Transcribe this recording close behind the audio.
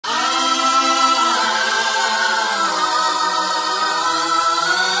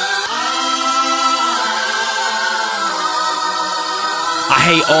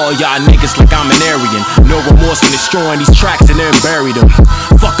hate all y'all niggas like I'm an Aryan. No remorse for destroying these tracks and then bury them.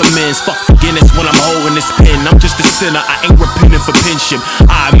 Fuck amends, fuck forgiveness when I'm holding this pen. I'm just a sinner, I ain't repenting for penship.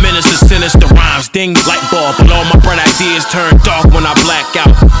 I administer sinister rhymes, ding light bulb. But all my bright ideas turn dark when I black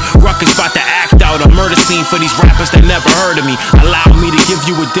out. Rukahs about to act out a murder scene for these rappers that never heard of me. Allow me to give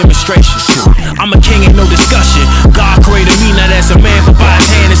you a demonstration. I'm a king, ain't no discussion. God created me, not as a man, but by his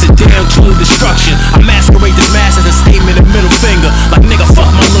hand is a damn tool of destruction. I masquerade this mask as a statement and middle finger. Like nigga, fuck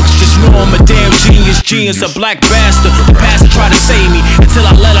my looks, just know I'm a damn genius. Genius, a black bastard. The pastor tried to save me until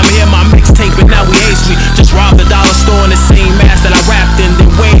I let him hear my mixtape, and now he hates me. Just robbed the dollar store in the same mask that I rapped in, then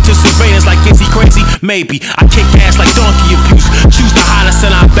waved to surveillance like, is he crazy? Maybe. I kick ass like donkey abuse. Choose the hottest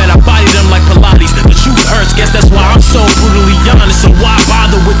and I bet I body them like Pilates. The truth hurts, guess that's why I'm so brutally honest. So why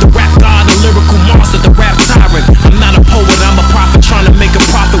bother with the rap god, the lyrical monster, the rap tyrant? I'm not a poet, I'm a prophet, trying to make a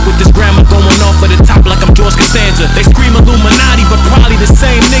profit with this grammar going off at the top like I'm George Costanza. They scream Illuminati, but probably the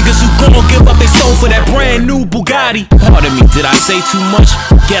same niggas who gon' give up their soul for that brand new Bugatti. Pardon me, did I say too much?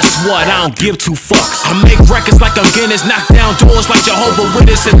 Guess what, I don't give two fucks. I make records like I'm Guinness, knock down doors like Jehovah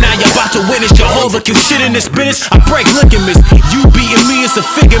Witness, and now you're about to witness Jehovah can shit in this business. I break ligaments, you beating me is a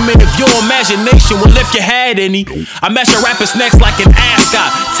figment of your imagination. Well, if you had any, I mash your rappers' necks like an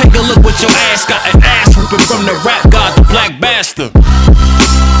ascot. Take a look what your ass got, an ass whooping from the rap god, the black bastard.